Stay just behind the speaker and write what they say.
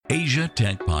Asia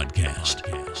Tech Podcast.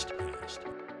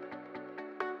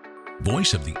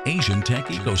 Voice of the Asian tech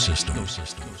ecosystem.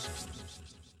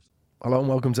 Hello and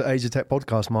welcome to Asia Tech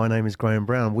Podcast. My name is Graham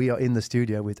Brown. We are in the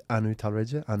studio with Annu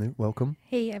Talreja. Annu, welcome.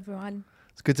 Hey everyone.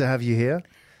 It's good to have you here.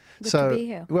 Good to be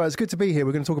here. Well, it's good to be here.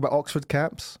 We're going to talk about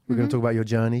OxfordCaps. We're going to talk about your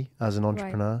journey as an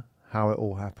entrepreneur, how it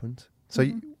all happened. So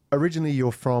originally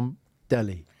you're from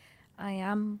Delhi. I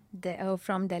am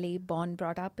from Delhi, born,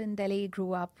 brought up in Delhi,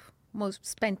 grew up,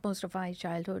 spent most of my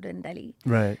childhood in Delhi.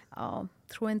 Right.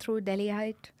 Through and through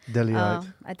Delhiite.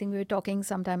 Delhiite. I think we were talking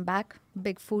sometime back.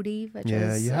 Big foodie, which is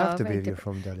Yeah, you have to be if you're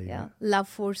different. from Delhi. Yeah. Love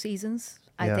four seasons.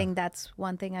 I Yeah. think that's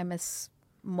one thing I miss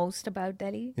most about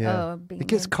Delhi. Yeah. Being It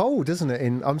gets cold, doesn't it?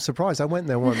 I'm surprised. I went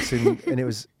there once and it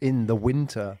was in the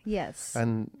winter. Yes.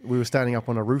 And we were standing up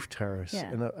on a roof terrace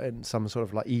Yeah. in some sort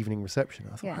of like evening reception.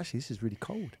 I thought, Yeah. actually, this is really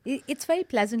cold. It's very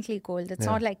pleasantly cold. It's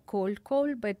Yeah. not like cold,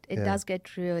 but it Yeah. does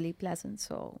get really pleasant.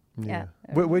 So, yeah.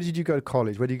 Where did you go to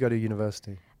college? Where did you go to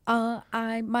university?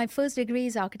 My first degree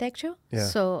is architecture. Yeah.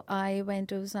 So I went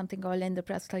to something called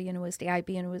Indraprastha University,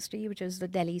 IP University, which is the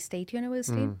Delhi State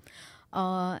University.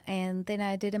 And then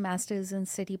I did a master's in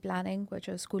city planning, which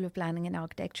is School of Planning and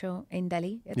Architecture in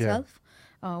Delhi itself.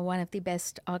 One of the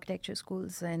best architecture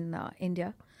schools in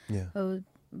India. Yeah.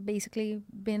 Basically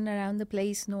been around the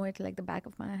place, know it like the back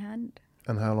of my hand.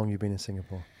 And how long you been in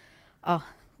Singapore? A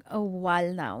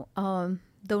while now.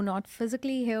 Though not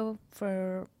physically here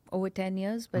for over 10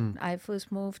 years, but I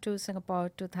first moved to Singapore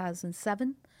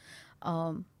 2007.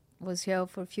 Was here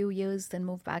for a few years, then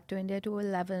moved back to India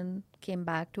 2011, came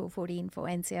back 2014 for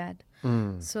NCAD.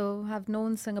 So have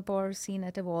known Singapore, seen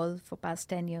it evolve for past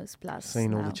 10 years plus.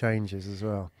 Seen all now. the changes as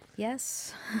well.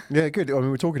 Yes. Yeah, good. I mean,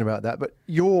 we're talking about that, but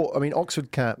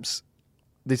OxfordCaps,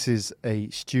 this is a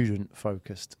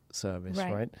student-focused service,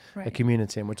 right? A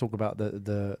community, and we'll talk about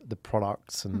the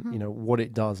products and you know what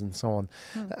it does and so on.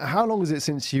 How long is it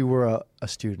since you were a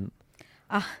student?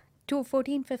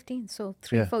 2014, 15, so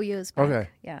 4 years back. Okay.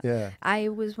 Yeah. I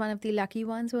was one of the lucky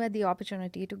ones who had the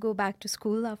opportunity to go back to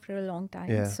school after a long time.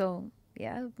 Yeah. So,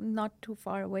 yeah, not too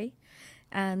far away.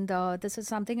 And this is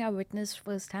something I witnessed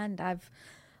firsthand.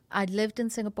 I'd lived in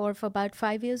Singapore for about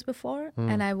 5 years before,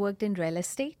 and I worked in real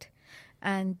estate.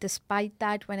 And despite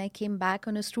that, when I came back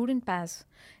on a student pass,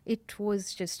 it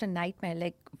was just a nightmare.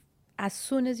 Like, as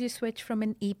soon as you switch from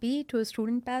an EP to a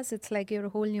student pass, it's like you're a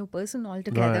whole new person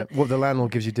altogether. Right. Well, the landlord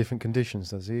gives you different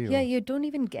conditions, does he? Yeah, you don't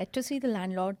even get to see the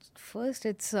landlord first.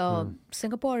 It's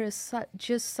Singapore is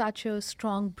just such a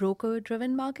strong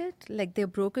broker-driven market. Like, there are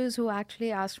brokers who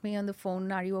actually asked me on the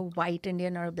phone, "Are you a white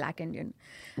Indian or a black Indian?"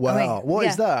 Wow, what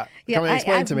is that? Can you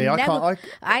explain to me?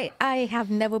 I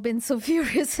have never been so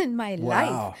furious in my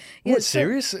life. Wow. Yeah, What,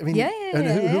 serious? I mean,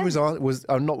 and who was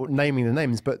I'm not naming the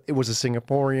names, but it was a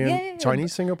Singaporean,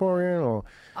 Chinese Singaporean, or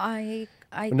I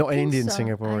not an think Indian so.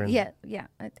 Singaporean.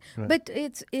 But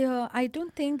it's I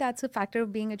don't think that's a factor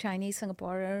of being a Chinese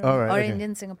Singaporean right, or okay.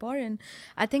 Indian Singaporean.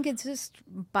 I think it's just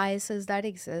biases that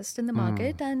exist in the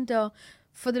market. And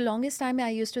for the longest time, I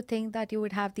used to think that you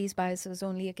would have these biases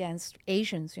only against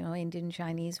Asians, Indian,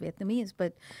 Chinese, Vietnamese.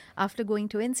 But after going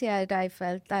to INSEAD, I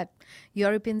felt that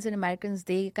Europeans and Americans,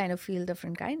 they kind of feel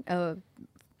different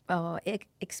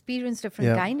experience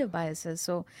different kind of biases,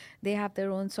 so they have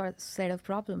their own set of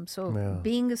problems. So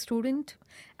being a student,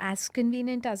 as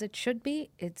convenient as it should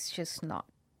be, it's just not.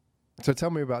 So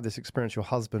tell me about this experience. Your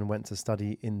husband went to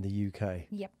study in the UK.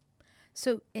 Yep.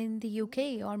 So in the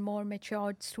UK or more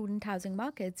matured student housing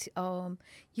markets,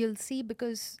 you'll see,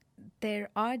 because there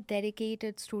are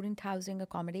dedicated student housing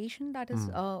accommodation that is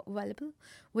available,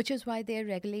 which is why there are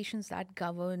regulations that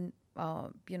govern,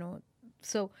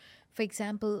 So, for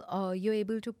example, you're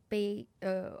able to pay,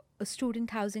 a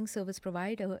student housing service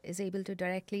provider is able to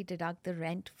directly deduct the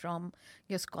rent from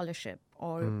your scholarship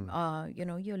or,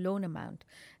 your loan amount.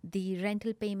 The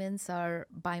rental payments are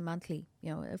bi-monthly,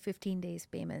 15 days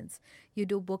payments. You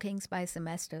do bookings by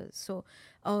semesters. So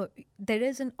there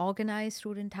is an organized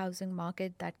student housing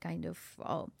market that kind of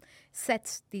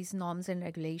sets these norms and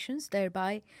regulations,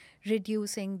 thereby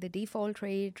reducing the default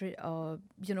rate,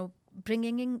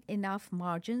 bringing in enough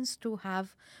margins to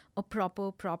have a proper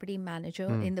property manager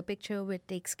in the picture which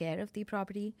takes care of the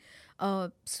property.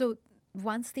 So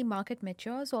once the market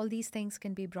matures, all these things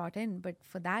can be brought in. But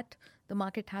for that, the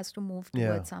market has to move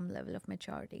towards some level of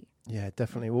maturity. Yeah,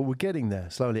 definitely. Well, we're getting there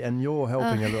slowly, and you're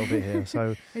helping a little bit here.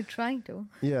 So we're trying to.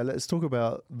 Yeah, let's talk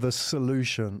about the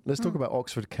solution. Let's talk about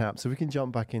OxfordCaps. So we can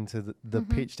jump back into the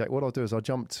pitch deck. What I'll do is I'll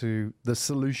jump to the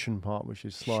solution part, which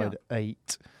is slide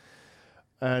 8.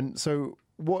 And so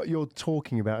what you're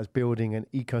talking about is building an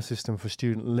ecosystem for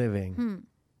student living.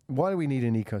 Why do we need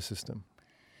an ecosystem?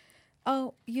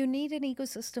 Oh, you need an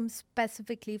ecosystem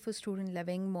specifically for student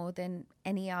living more than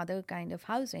any other kind of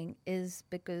housing is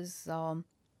because a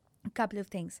couple of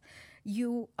things.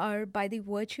 You are, by the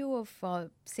virtue of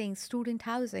saying student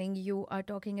housing, you are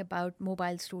talking about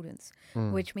mobile students,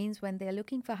 which means when they're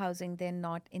looking for housing, they're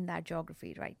not in that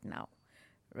geography right now.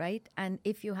 Right? And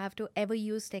if you have to ever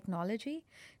use technology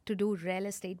to do real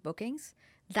estate bookings,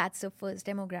 that's the first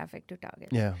demographic to target.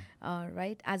 Yeah.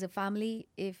 Right? As a family,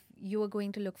 if you are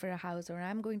going to look for a house or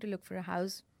I'm going to look for a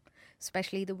house,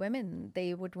 especially the women,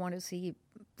 they would want to see,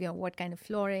 what kind of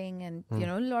flooring and,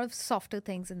 a lot of softer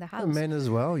things in the house. Men as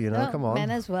well, come on.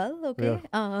 Men as well, okay.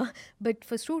 Yeah. But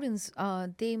for students,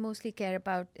 they mostly care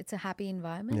about it's a happy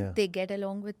environment. Yeah. They get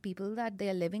along with people that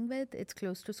they're living with. It's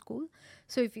close to school.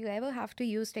 So if you ever have to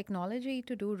use technology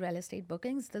to do real estate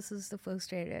bookings, this is the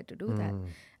first area to do that.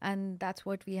 And that's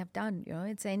what we have done.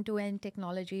 It's end-to-end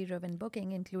technology-driven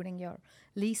booking, including your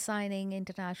lease signing,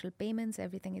 international payments,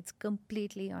 everything. It's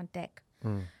completely on tech.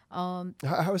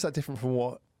 How is that different from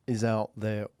what is out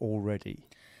there already?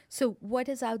 So what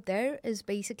is out there is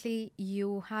basically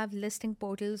you have listing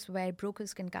portals where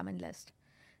brokers can come and list.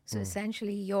 So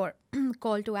essentially your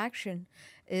call to action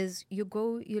is you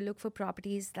look for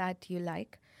properties that you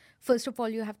like. First of all,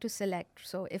 you have to select.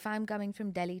 So if I'm coming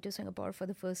from Delhi to Singapore for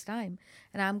the first time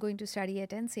and I'm going to study at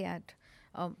INSEAD,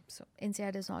 so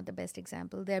INSEAD is not the best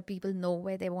example. There people know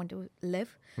where they want to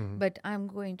live, but I'm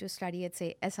going to study at,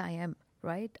 say, SIM,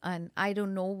 right? And I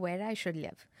don't know where I should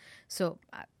live. So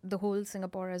the whole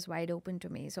Singapore is wide open to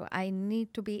me. So I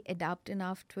need to be adept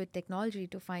enough to technology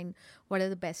to find what are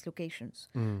the best locations.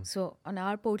 So on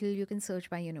our portal, you can search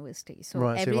by university. So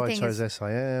right, everything so if I chose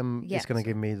SIM, it's going to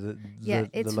give me the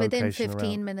it's the within location 15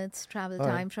 around. minutes travel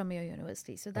time from your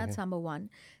university. So that's number one.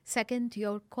 Second,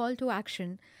 your call to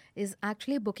action is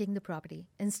actually booking the property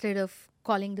instead of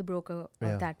calling the broker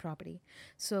of that property.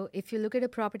 So if you look at a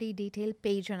property detail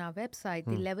page on our website,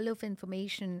 the level of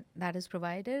information that is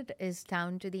provided is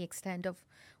down to the extent of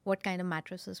what kind of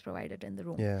mattress is provided in the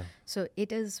room. Yeah. So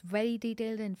it is very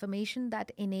detailed information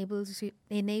that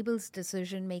enables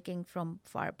decision making from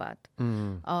far apart,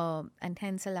 and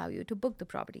hence allow you to book the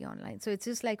property online. So it's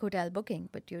just like hotel booking,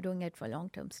 but you're doing it for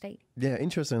long-term stay. Yeah,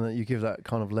 interesting that you give that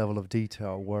kind of level of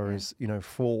detail, whereas,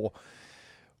 for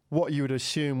what you would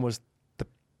assume was the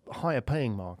higher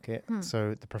paying market,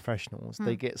 so the professionals,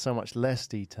 they get so much less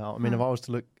detail. I mean, if I was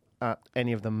to look at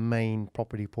any of the main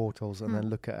property portals and then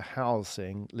look at a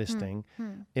housing listing,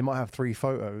 it might have 3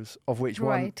 photos, of which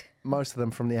one, most of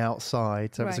them from the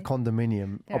outside. So if it's a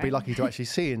condominium, I'll be lucky to actually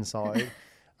see inside.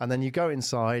 And then you go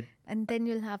inside. And then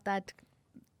you'll have that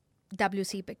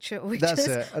WC picture, which that's is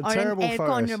it. A or terrible an aircon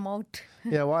photos. remote.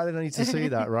 Yeah, why do they need to see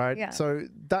that, right? Yeah. So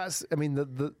that's, I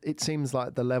mean, it seems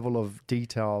like the level of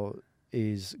detail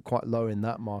is quite low in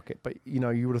that market. But, you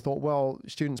would have thought, well,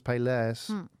 students pay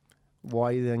less. Why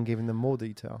are you then giving them more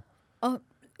detail?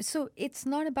 So it's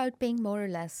not about paying more or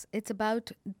less. It's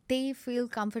about they feel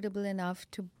comfortable enough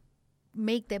to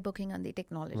make their booking on the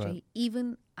technology. Right.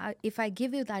 Even if I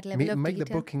give you that level of make detail.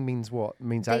 the booking means what?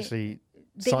 Means actually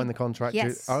sign the contract?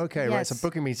 Yes. Right. So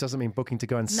booking means doesn't mean booking to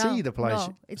go and see the place.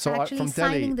 No, it's so actually from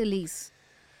signing Delhi, the lease.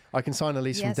 I can sign a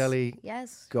lease from Delhi.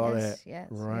 Yes. Got it. Yes.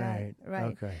 Right.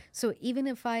 Right. Okay. So even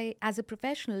if as a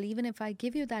professional, even if I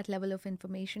give you that level of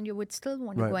information, you would still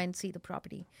want to go and see the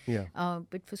property. Yeah.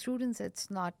 But for students,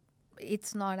 it's not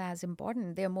as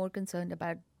important. They're more concerned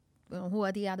about who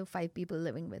are the other 5 people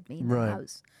living with me in the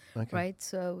house. Okay. Right.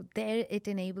 So there it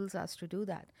enables us to do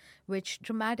that, which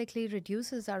dramatically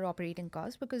reduces our operating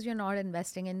costs because you're not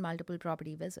investing in multiple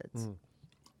property visits.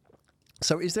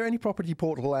 So is there any property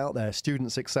portal out there,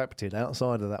 students accepted,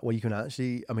 outside of that, where you can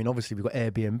actually, I mean, obviously we've got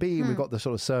Airbnb, we've got the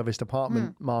sort of serviced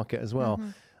apartment market as well.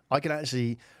 I can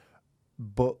actually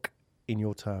book in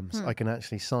your terms. I can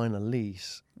actually sign a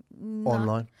lease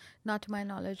online. Not to my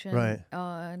knowledge.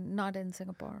 Not in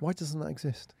Singapore. Why doesn't that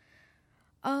exist?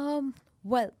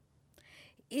 Well,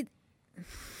 it...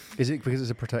 Is it because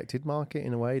it's a protected market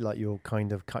in a way, like you're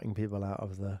kind of cutting people out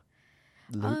of the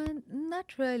loop?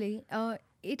 Not really.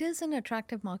 It is an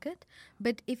attractive market,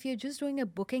 but if you're just doing a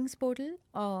bookings portal,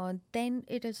 then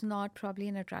it is not probably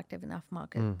an attractive enough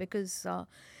market because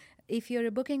if you're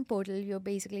a booking portal, you're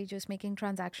basically just making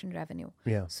transaction revenue.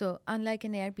 Yeah. So unlike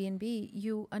an Airbnb,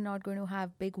 you are not going to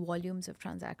have big volumes of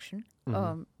transaction.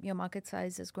 Your market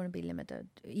size is going to be limited,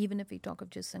 even if we talk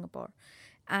of just Singapore.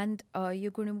 And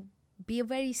you're going to be a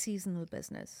very seasonal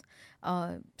business.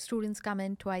 Students come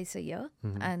in twice a year,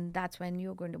 and that's when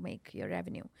you're going to make your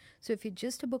revenue. So if you're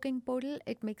just a booking portal,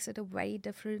 it makes it a very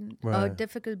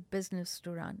difficult business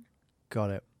to run.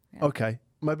 Got it. Yeah. Okay.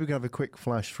 Maybe we can have a quick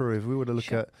flash through. If we were to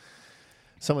look at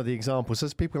some of the examples, so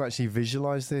as people actually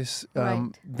visualize this,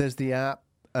 Right. there's the app,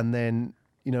 and then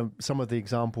some of the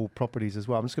example properties as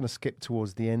well. I'm just going to skip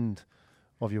towards the end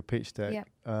of your pitch deck.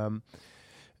 Yeah.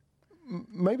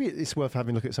 Maybe it's worth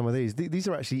having a look at some of these. These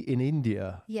are actually in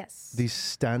India. Yes. These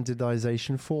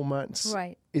standardization formats.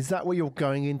 Right. Is that where you're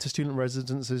going into student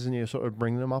residences and you're sort of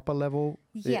bringing them up a level?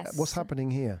 Yes. What's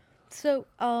happening here? So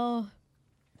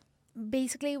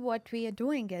basically what we are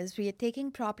doing is we are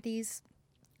taking properties,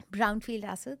 brownfield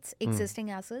assets, existing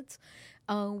assets,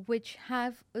 which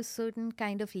have a certain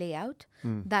kind of layout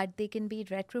that they can be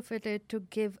retrofitted to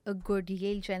give a good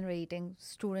yield generating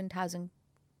student housing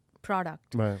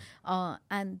product, Right.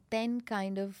 and then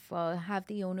kind of have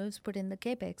the owners put in the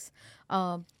capex.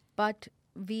 But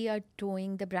we are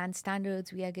doing the brand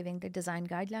standards, we are giving the design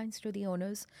guidelines to the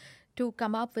owners to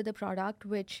come up with a product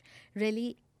which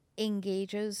really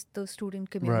engages the student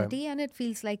community and it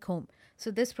feels like home.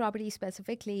 So this property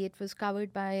specifically, it was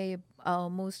covered by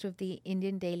most of the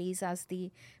Indian dailies as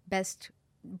the best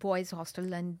boys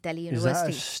hostel in Delhi University. Is that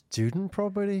a student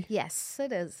property? Yes,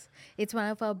 it is. It's one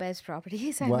of our best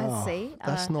properties, I Wow, must say.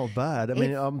 that's not bad. I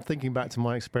mean, I'm thinking back to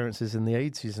my experiences in the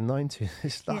 80s and 90s.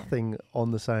 It's nothing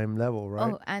on the same level,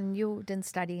 right? Oh, and you didn't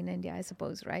study in India, I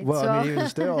suppose, right? Well, I mean, even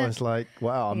still, it's like,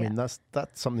 wow. I mean, Yeah.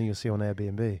 that's something you'll see on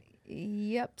Airbnb.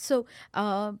 Yep. So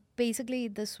basically,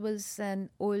 this was an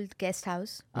old guest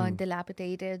house,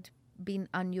 dilapidated, been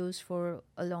unused for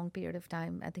a long period of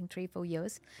time, I think 3-4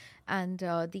 years. And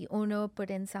the owner put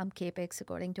in some capex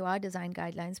according to our design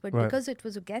guidelines. But Right. because it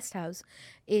was a guest house,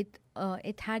 it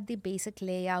had the basic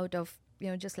layout of,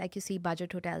 just like you see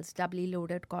budget hotels, doubly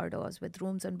loaded corridors with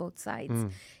rooms on both sides.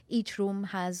 Each room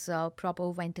has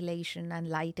proper ventilation and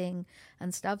lighting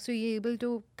and stuff. So you're able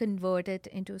to convert it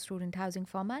into a student housing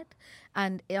format.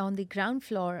 And on the ground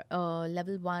floor,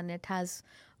 level 1, it has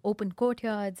open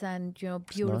courtyards and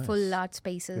beautiful nice. large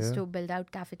spaces Yeah. to build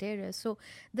out cafeterias. So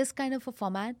this kind of a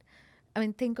format, I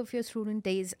mean, think of your student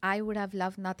days. I would have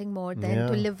loved nothing more than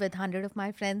to Yeah. live with 100 of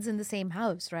my friends in the same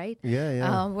house, right?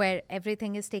 Yeah. Where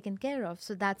everything is taken care of.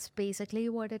 So that's basically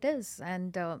what it is.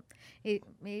 And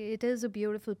it is a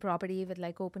beautiful property with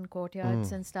like open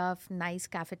courtyards and stuff, nice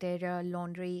cafeteria,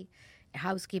 laundry,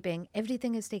 housekeeping.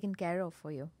 Everything is taken care of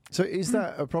for you. So is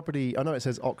that a property? I know it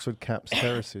says OxfordCaps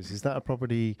Terraces. Is that a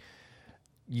property?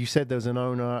 You said there's an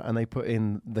owner and they put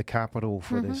in the capital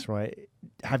for this, right?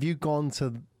 Have you gone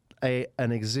to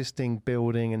an existing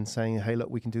building and saying, hey, look,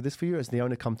 we can do this for you? Has the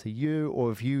owner come to you? Or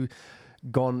have you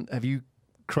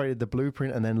created the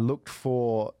blueprint and then looked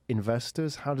for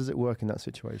investors? How does it work in that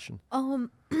situation?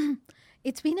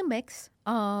 It's been a mix.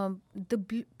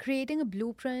 Creating a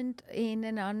blueprint in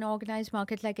an unorganized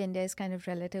market like India is kind of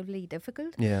relatively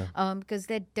difficult. Yeah. Because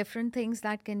there are different things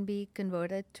that can be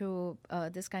converted to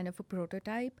this kind of a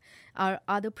prototype. Our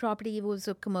other property was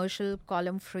a commercial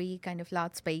column-free kind of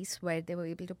large space where they were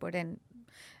able to put in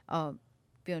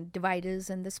dividers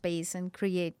in the space and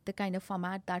create the kind of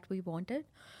format that we wanted.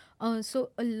 So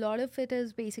a lot of it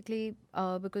is basically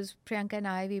because Priyanka and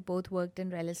I, we both worked in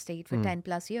real estate for 10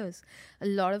 plus years. A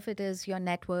lot of it is your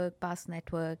network, past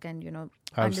network, and,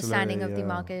 understanding of the yeah.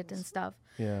 market and stuff.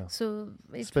 Yeah. So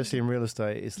especially in real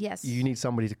estate, Yes. you need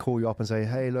somebody to call you up and say,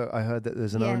 hey, look, I heard that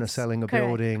there's an owner Yes, selling a correct,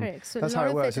 building. correct. So That's a how lot it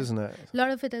of works, it- isn't it? A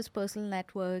lot of it is personal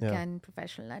network Yeah. and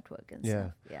professional network and Yeah.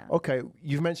 stuff. Yeah. Okay,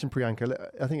 you've mentioned Priyanka.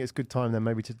 I think it's a good time then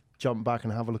maybe to jump back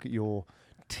and have a look at your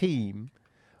team.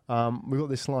 We've got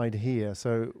this slide here.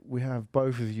 So we have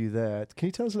both of you there. Can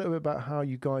you tell us a little bit about how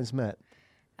you guys met?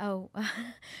 Oh,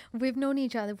 we've known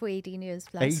each other for 18 years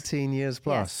plus. 18 years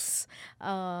plus.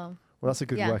 Yes. Well, that's a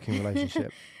good yeah. working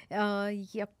relationship.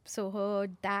 Yep. So her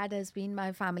dad has been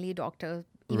my family doctor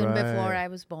even before Right. I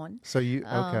was born. So you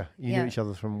knew yeah. each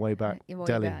other from way back, Way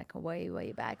Delhi. back,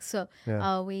 way back. So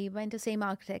Yeah. we went to same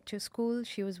architecture school.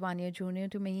 She was 1 year junior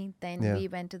to me. Then Yeah. we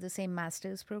went to the same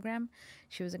master's program.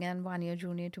 She was again 1 year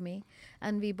junior to me.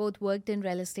 And we both worked in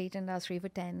real estate industry for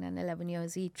 10 and 11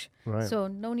 years each. Right. So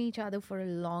known each other for a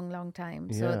long time.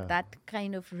 Yeah. So that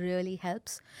kind of really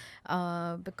helps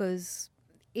because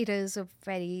it is a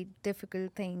very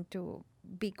difficult thing to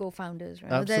be co-founders,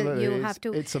 right? Absolutely. You have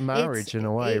to. It's a marriage in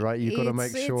a way, right? You've got to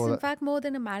make sure It's in that. fact more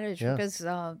than a marriage Yeah. because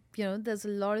there's a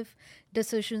lot of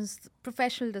decisions,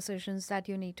 professional decisions that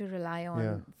you need to rely on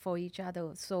Yeah. for each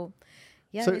other. So,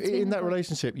 yeah. So it's been in that good.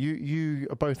 relationship, you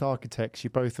are both architects. You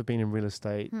both have been in real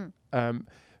estate.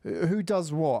 Who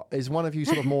does what? Is one of you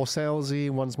sort of more salesy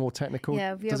and one's more technical?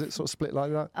 Yeah, we Does have- it sort of split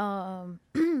like that?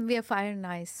 We are fire and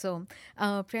ice. So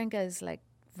Priyanka is like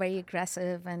very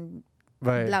aggressive and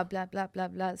Right. blah blah blah blah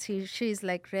blah. She's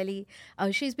like really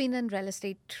she's been in real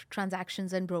estate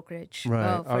transactions and brokerage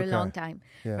Right, for a long okay. time,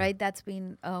 Yeah. right? That's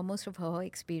been most of her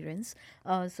experience.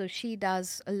 So she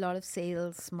does a lot of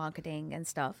sales, marketing, and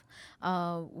stuff.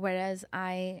 Whereas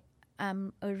I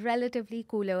am a relatively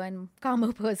cooler and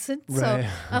calmer person, Right.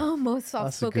 so more That's a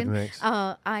good soft-spoken. mix.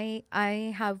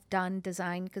 I have done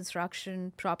design,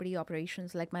 construction, property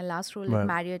operations. Like my last role Right. at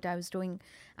Marriott, I was doing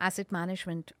asset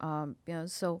management.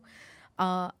 So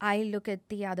I look at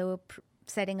the other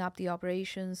setting up the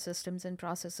operations, systems, and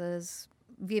processes.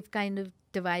 We've kind of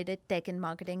divided tech and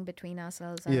marketing between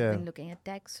ourselves. I've Yeah. been looking at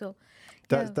tech, so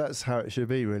That's how it should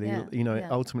be, really. Yeah, You know, yeah.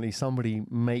 ultimately somebody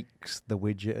makes the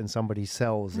widget and somebody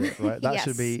sells it, right? That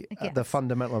should be Yes, the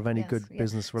fundamental of any yes, good yes.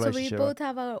 business So we relationship. both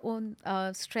have our own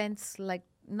strengths, like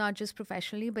not just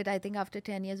professionally, but I think after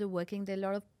 10 years of working, there are a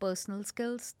lot of personal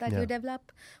skills that Yeah. you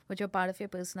develop, which are part of your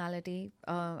personality,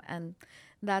 and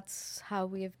that's how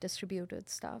we have distributed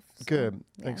stuff. So, Good,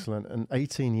 yeah. excellent, and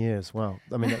 18 years. Wow,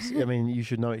 I mean, that's. I mean, you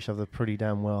should know each other pretty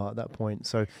damn well at that point.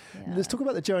 So, let's talk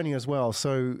about the journey as well.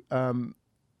 So,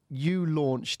 you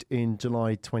launched in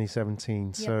July 2017.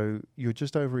 Yep. So you're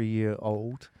just over a year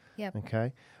old. Yep.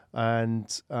 Okay, and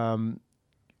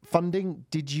funding.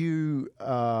 Did you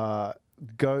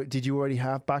Did you already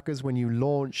have backers when you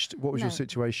launched? What was your No.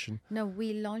 situation? No,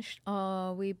 we launched,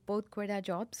 we both quit our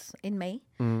jobs in May.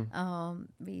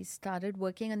 We started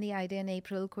working on the idea in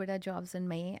April, quit our jobs in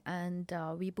May, and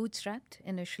we bootstrapped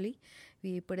initially.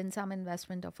 We put in some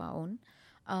investment of our own.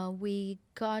 We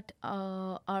got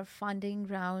our funding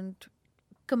round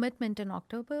commitment in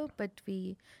October, but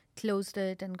we closed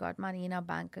it and got money in our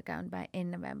bank account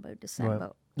in November, December.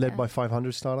 Right. Led by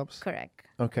 500 startups? Correct.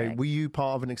 Okay. Correct. Were you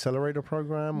part of an accelerator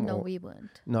program? No, or? we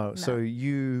weren't. No. So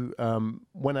you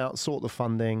went out, sought the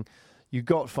funding. You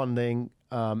got funding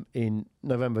in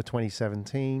November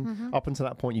 2017. Up until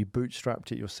that point, you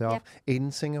bootstrapped it yourself. Yep.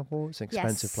 In Singapore, it's an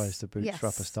expensive Yes. place to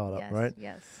bootstrap a startup, Yes. right?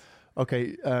 Yes.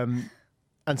 Okay.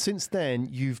 And since then,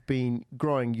 you've been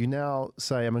growing. You now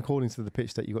say, according to the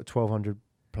pitch, that you've got 1,200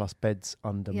 plus beds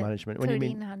under management. When you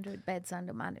mean 1,300 beds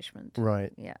under management.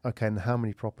 right? Yeah. Okay. And how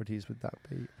many properties would that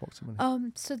be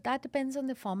approximately? So that depends on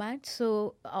the format.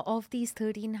 So of these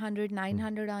 1,300,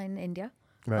 900 are in India.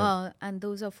 Right. And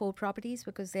those are 4 properties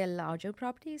because they're larger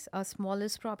properties. Our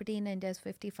smallest property in India is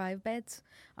 55 beds.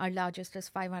 Our largest is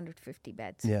 550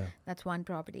 beds. Yeah. That's one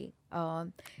property.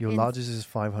 Your in largest is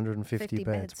 550 50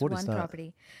 beds. What is one that?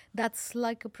 property. That's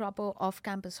like a proper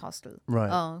off-campus hostel,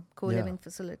 Right. co-living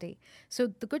facility. So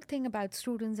the good thing about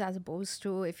students, as opposed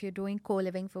to if you're doing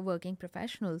co-living for working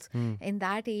professionals, in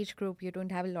that age group, you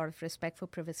don't have a lot of respect for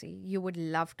privacy. You would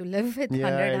love to live with 100,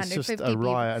 Yeah, it's 150 just a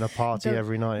people. riot and a party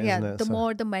every night, isn't it? The So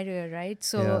more the merrier, right?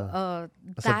 So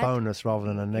it's a bonus rather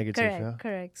than a negative. Correct, Yeah.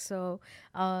 correct. So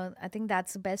I think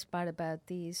that's the best part about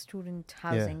the student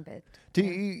housing bit. Do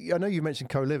you, I know you mentioned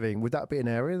co-living. Would that be an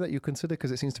area that you consider?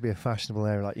 Because it seems to be a fashionable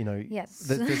area. Like, Yes.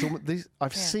 there's almost,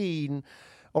 I've seen.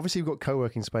 Obviously, you've got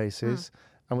co-working spaces,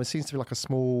 and it seems to be like a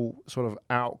small sort of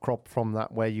outcrop from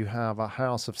that, where you have a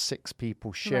house of 6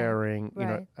 people sharing,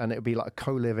 right. and it would be like a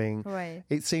co-living. Right.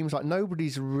 It seems like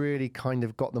nobody's really kind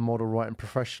of got the model right and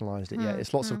professionalized it yet.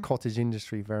 It's lots of cottage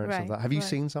industry variants of Right, that. Have you right.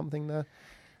 seen something there?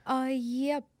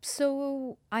 Yep.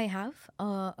 So I have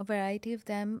a variety of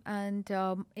them, and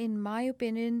in my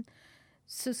opinion,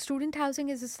 so student housing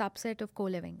is a subset of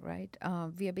co-living, right?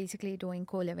 We are basically doing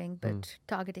co-living, but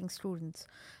targeting students.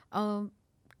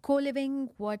 Co-living,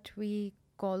 what we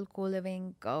call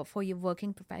co-living for your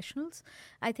working professionals,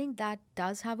 I think that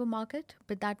does have a market,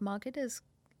 but that market is,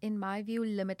 in my view,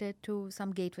 limited to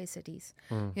some gateway cities,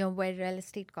 where real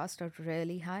estate costs are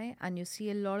really high, and you see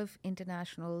a lot of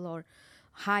international or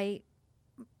high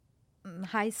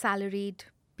salaried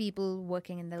people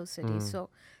working in those cities. So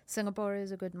Singapore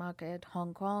is a good market,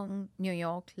 Hong Kong, New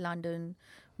York, London,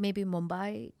 maybe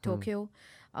Mumbai, Tokyo.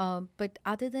 But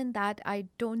other than that, I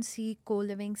don't see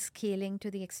co-living scaling to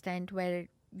the extent where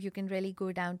you can really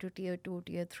go down to tier 2,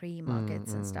 tier 3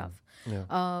 markets and stuff.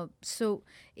 Yeah. So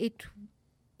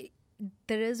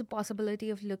there is a possibility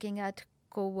of looking at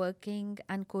co-working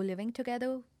and co-living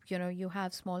together. You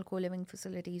have small co-living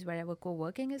facilities wherever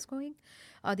co-working is going.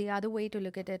 The other way to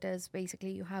look at it is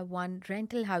basically you have one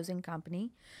rental housing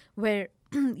company where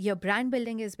your brand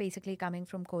building is basically coming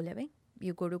from co-living.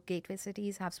 You go to gateway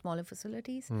cities, have smaller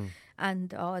facilities,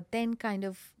 and then kind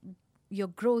of your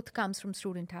growth comes from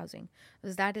student housing,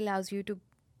 because that allows you to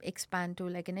expand to,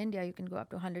 like in India, you can go up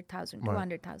to 100,000,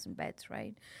 200,000 beds,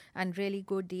 right? And really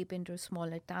go deep into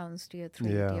smaller towns, tier 3,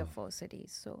 tier 4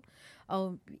 cities. So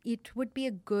it would be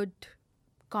a good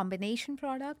combination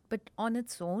product, but on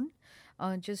its own,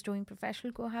 just doing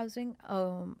professional co-housing,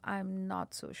 I'm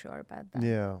not so sure about that.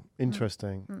 Yeah,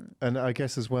 interesting. And I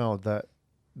guess as well that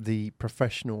the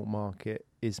professional market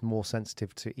is more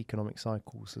sensitive to economic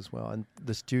cycles as well, and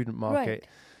the student market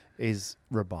is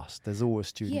robust. There's always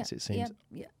students, it seems.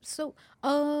 Yeah. So,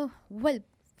 well,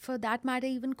 for that matter,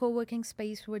 even co-working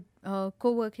space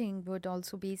co-working would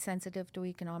also be sensitive to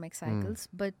economic cycles.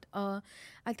 But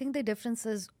I think the difference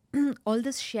is all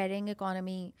this sharing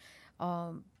economy,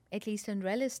 at least in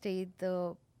real estate,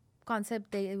 the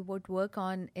concept they would work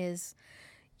on is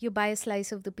you buy a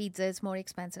slice of the pizza, it's more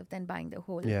expensive than buying the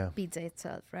whole pizza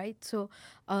itself, right? So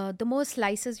the more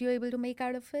slices you're able to make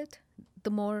out of it,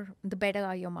 the better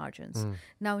are your margins.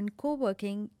 Now in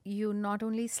co-working, you not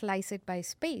only slice it by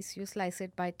space, you slice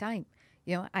it by time.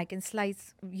 I can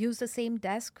use the same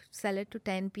desk, sell it to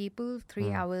 10 people,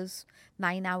 3 hours,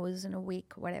 9 hours in a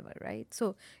week, whatever, right?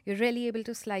 So you're really able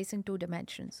to slice in 2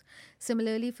 dimensions.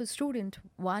 Similarly, for student,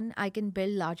 one, I can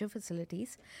build larger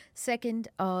facilities. Second,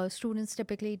 students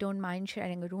typically don't mind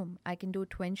sharing a room. I can do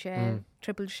twin share,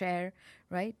 triple share,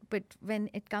 right? But when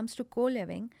it comes to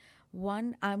co-living,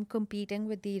 one, I'm competing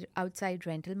with the outside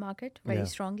rental market very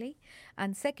strongly.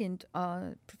 And second,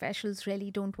 professionals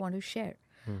really don't want to share.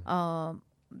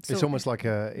 It's almost like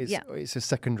it's a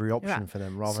secondary option for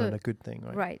them rather than a good thing,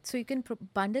 right? Right. So you can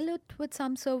bundle it with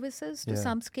some services to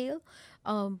some scale,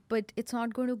 but it's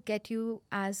not going to get you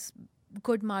as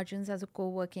good margins as a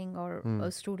co-working or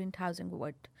a student housing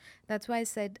would. That's why I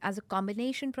said as a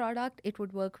combination product, it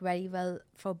would work very well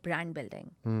for brand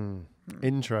building.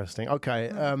 Interesting.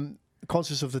 Okay.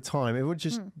 Conscious of the time, it would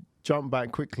just jump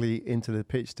back quickly into the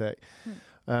pitch deck.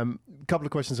 A couple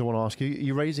of questions I want to ask you. Are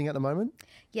you raising at the moment?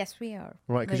 Yes, we are.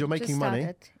 Right, because you're making money.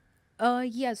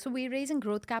 So we're raising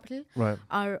growth capital. Right.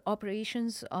 Our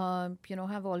operations,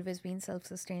 have always been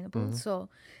self-sustainable. So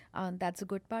that's a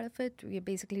good part of it. We're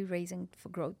basically raising for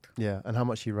growth. Yeah. And how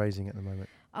much are you raising at the moment?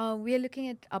 We are looking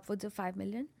at upwards of 5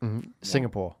 million.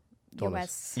 Singapore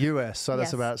dollars. US. So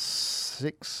that's about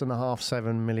 6.5,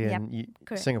 7 million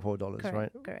Singapore dollars,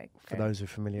 right? Correct. For those who are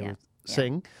familiar with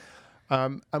Sing.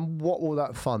 And what will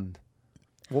that fund?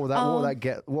 What will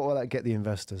that get the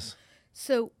investors?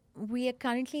 So we are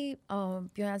currently,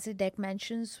 as the deck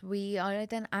mentions, we are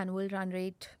at an annual run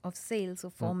rate of sales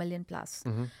of 4 million plus.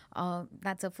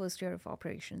 That's our first year of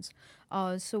operations.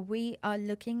 So we are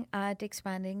looking at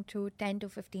expanding to 10 to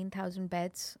 15,000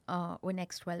 beds over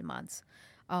next 12 months.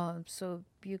 So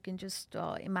you can just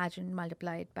imagine,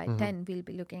 multiply it by 10, we'll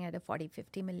be looking at a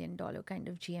 $40-50 million kind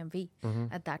of GMV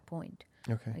at that point.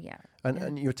 Okay.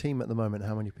 And your team at the moment,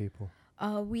 how many people?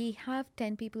 We have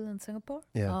 10 people in Singapore,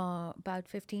 about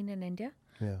 15 in India.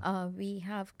 We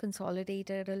have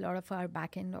consolidated a lot of our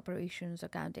back-end operations,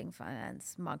 accounting,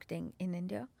 finance, marketing in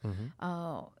India.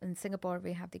 In Singapore,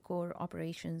 we have the core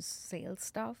operations sales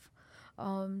staff.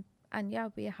 And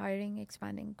we are hiring,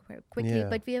 expanding quickly.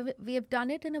 But we have done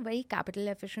it in a very capital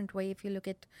efficient way. If you look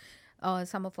at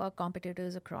some of our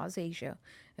competitors across Asia,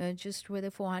 just with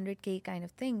a 400K kind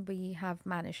of thing, we have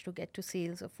managed to get to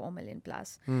sales of 4 million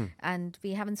plus. And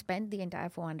we haven't spent the entire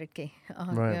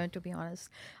 400K, to be honest.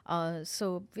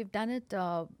 So we've done it,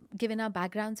 given our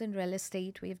backgrounds in real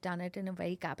estate, we've done it in a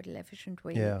very capital efficient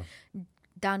way.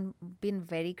 Been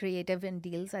very creative in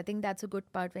deals. I think that's a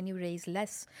good part. When you raise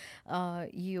less,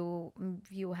 you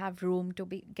have room to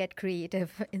get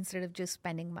creative instead of just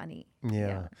spending money.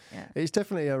 It's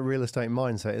definitely a real estate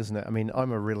mindset, isn't it? I mean,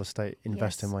 I'm a real estate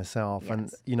investor myself,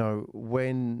 and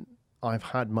when I've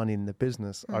had money in the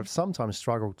business, I've sometimes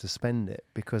struggled to spend it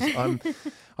because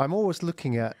I'm always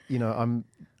looking at, I'm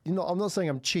not saying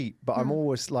I'm cheap, but I'm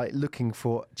always like looking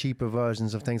for cheaper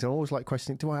versions of things. I'm always like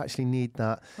questioning, do I actually need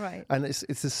that? Right. And it's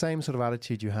the same sort of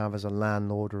attitude you have as a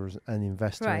landlord or as an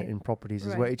investor in properties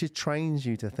as well. It just trains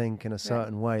you to think in a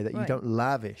certain way that you don't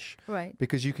lavish. Right.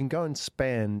 Because you can go and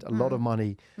spend a lot of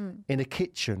money in a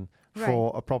kitchen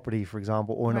for a property, for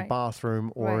example, or in a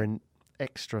bathroom or in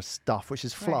extra stuff, which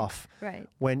is fluff. Right.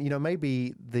 When, some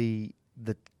the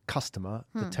customer,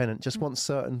 the tenant, just wants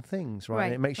certain things, right?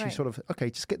 And it makes you sort of,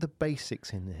 just get the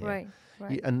basics in here.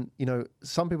 Right. And,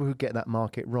 some people who get that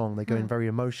market wrong, they go in very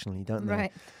emotionally, don't they?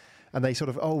 Right. And they sort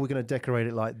of, we're going to decorate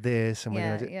it like this. And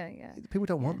we're going to People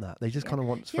don't want that. They just kind of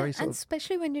want very sort and of...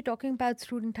 especially when you're talking about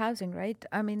student housing, right?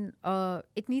 I mean,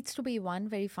 it needs to be, one,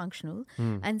 very functional.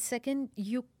 And second,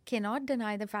 you cannot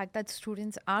deny the fact that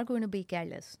students are going to be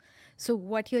careless. So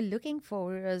what you're looking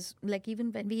for is, like,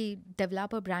 even when we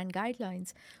develop our brand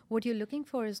guidelines, what you're looking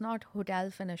for is not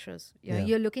hotel finishes.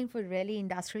 You're looking for really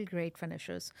industrial grade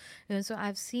finishes. So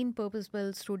I've seen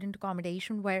purpose-built student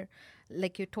accommodation where,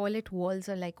 like, your toilet walls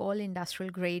are like all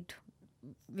industrial grade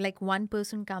like one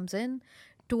person comes in,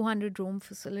 200-room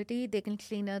facility, they can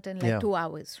clean it in like 2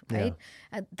 hours, right?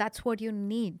 And that's what you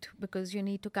need, because you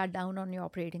need to cut down on your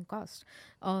operating costs.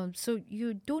 So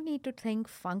you do need to think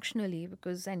functionally,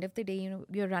 because end of the day,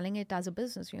 you're running it as a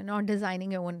business. You're not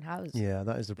designing your own house. Yeah,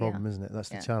 that is the problem, isn't it? That's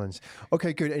the challenge.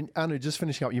 Okay, good. And Annu, just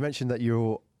finishing up, you mentioned that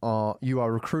you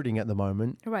are recruiting at the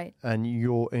moment, right? And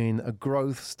you're in a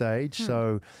growth stage.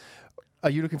 So are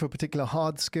you looking for particular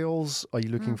hard skills? Are you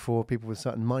looking for people with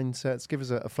certain mindsets? Give us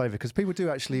a flavor, because people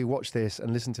do actually watch this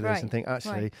and listen to this and think,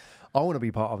 actually, I want to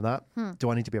be part of that.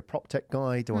 Do I need to be a prop tech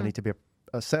guy? Do I need to be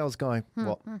a sales guy?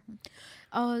 What?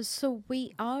 So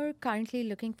we are currently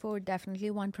looking for definitely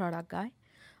one product guy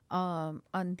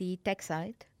on the tech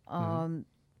side,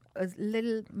 a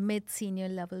little mid-senior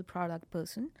level product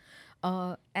person.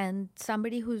 And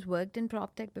somebody who's worked in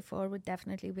prop tech before would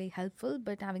definitely be helpful.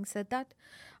 But having said that,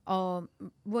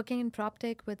 working in prop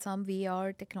tech with some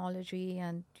VR technology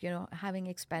and having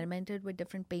experimented with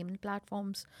different payment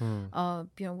platforms,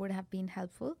 would have been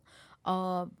helpful.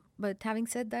 But having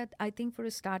said that, I think for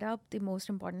a startup, the most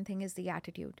important thing is the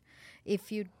attitude.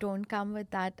 If you don't come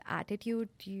with that attitude,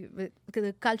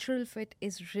 the cultural fit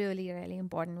is really, really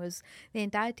important. Because the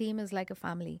entire team is like a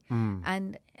family,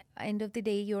 and end of the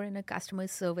day, you're in a customer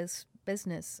service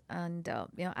business. And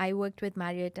I worked with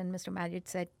Marriott, and Mr. Marriott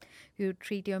said, "You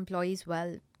treat your employees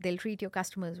well, they'll treat your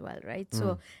customers well," right?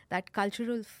 So that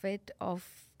cultural fit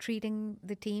of treating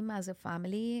the team as a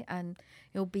family and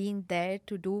being there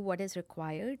to do what is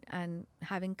required and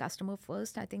having customer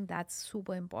first, I think that's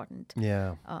super important.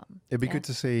 It'd be good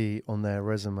to see on their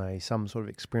resume some sort of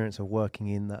experience of working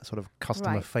in that sort of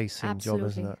customer facing job,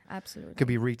 isn't it? Absolutely. Could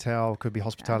be retail, could be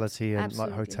hospitality, and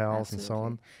like hotels and so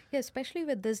on. Yeah, especially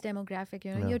with this demographic,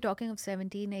 you're talking of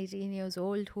 17, 18 years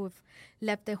old who've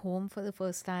left their home for the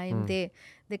first time.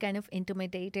 They're kind of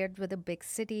intimidated with a big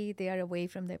city. They are away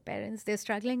from their parents. They're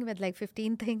struggling with like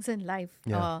 15 things in life.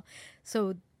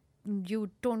 So you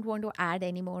don't want to add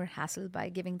any more hassle by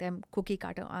giving them cookie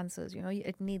cutter answers.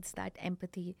 It needs that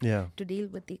empathy to deal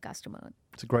with the customer.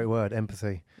 It's a great word,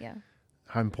 empathy. Yeah.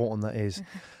 How important that is.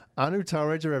 Annu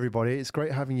Talreja, everybody. It's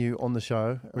great having you on the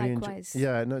show. Really Likewise.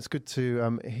 It's good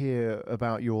to hear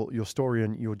about your story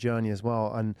and your journey as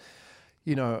well. And,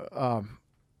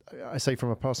 I say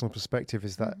from a personal perspective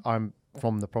is that I'm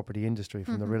from the property industry,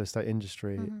 from the real estate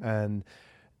industry, and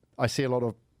I see a lot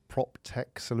of prop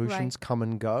tech solutions come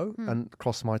and go and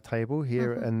cross my table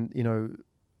here. And,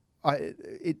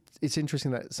 it's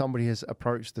interesting that somebody has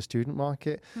approached the student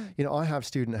market. I have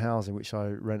student housing, which I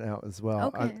rent out as well.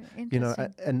 Okay,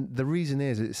 interesting. And the reason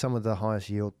is it's some of the highest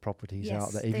yield properties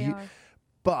out there. They are.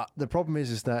 But the problem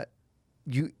is that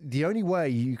the only way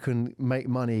you can make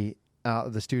money out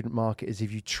of the student market is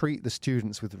if you treat the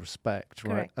students with respect,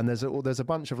 right? Correct. And there's a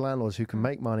bunch of landlords who can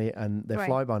make money and they're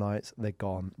fly-by-nights, they're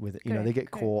gone with it. They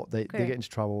get caught, they get into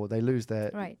trouble, they lose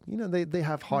their, they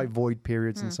have high void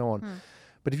periods and so on.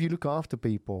 But if you look after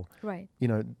people,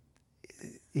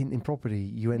 in property,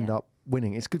 you end up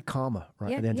winning. It's good karma,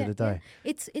 right? At the end of the day.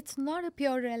 It's not a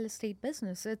pure real estate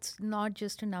business. It's not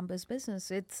just a numbers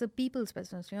business. It's a people's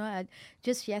business.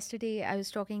 Just yesterday, I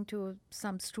was talking to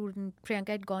some student. Priyanka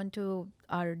had gone to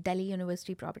our Delhi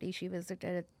University property. She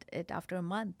visited it after a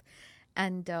month.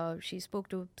 And she spoke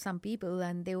to some people,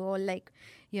 and they were all like,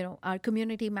 our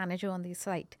community manager on the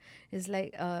site is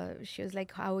like, she was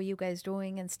like, "How are you guys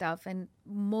doing?" and stuff. And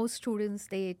most students,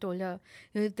 they told her,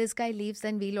 if this guy leaves,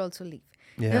 then we'll also leave.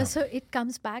 So it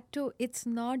comes back to, it's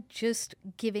not just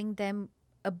giving them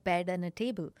a bed and a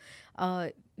table.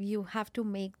 You have to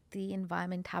make the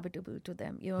environment habitable to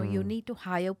them. You need to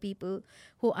hire people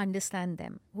who understand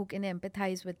them, who can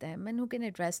empathize with them, and who can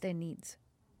address their needs.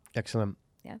 Excellent.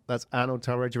 Yeah. That's Annu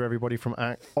Talreja, everybody, from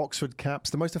OxfordCaps.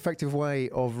 The most effective way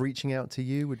of reaching out to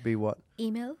you would be what?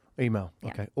 Email. Yeah.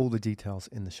 Okay. All the details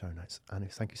in the show notes.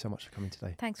 Annu, thank you so much for coming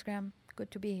today. Thanks, Graham. Good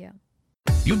to be here.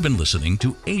 You've been listening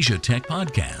to Asia Tech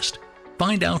Podcast.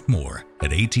 Find out more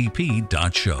at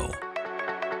atp.show.